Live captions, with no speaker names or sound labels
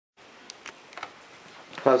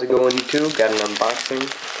How's it going, YouTube? Got an unboxing.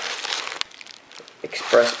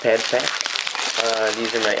 Express pad pack.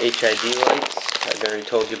 These are my HID lights. I've already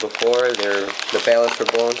told you before, the ballasts were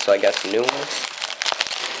blown, so I got some new ones.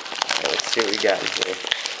 Let's see what we got in here.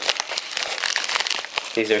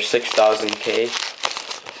 These are 6000K.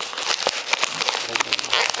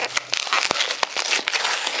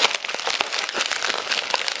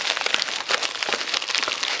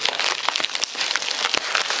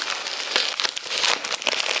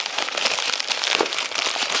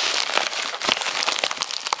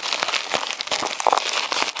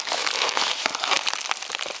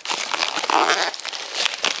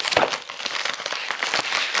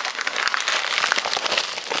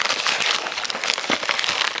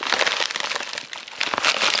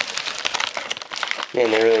 Man,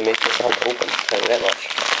 they really make this hard to open, I'll tell you that much.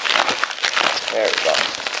 There we go.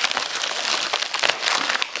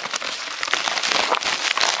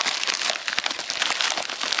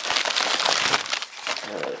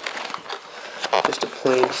 Alright. Just a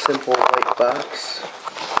plain, simple white box.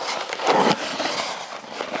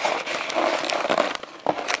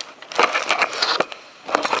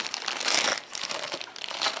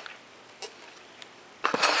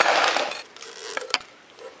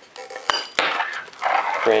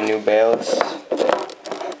 Brand new ballasts.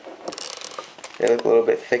 They look a little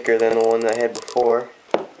bit thicker than the one I had before.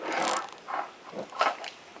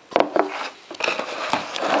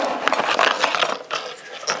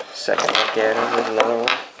 Second look at it, there's another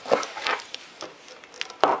one.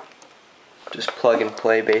 Just plug and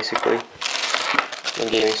play basically. They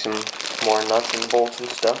gave me some more nuts and bolts and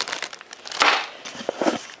stuff.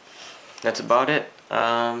 That's about it.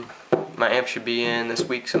 My amp should be in this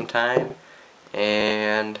week sometime.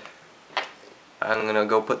 And I'm gonna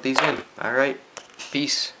go put these in. Alright,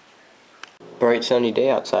 peace. Bright sunny day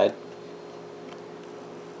outside.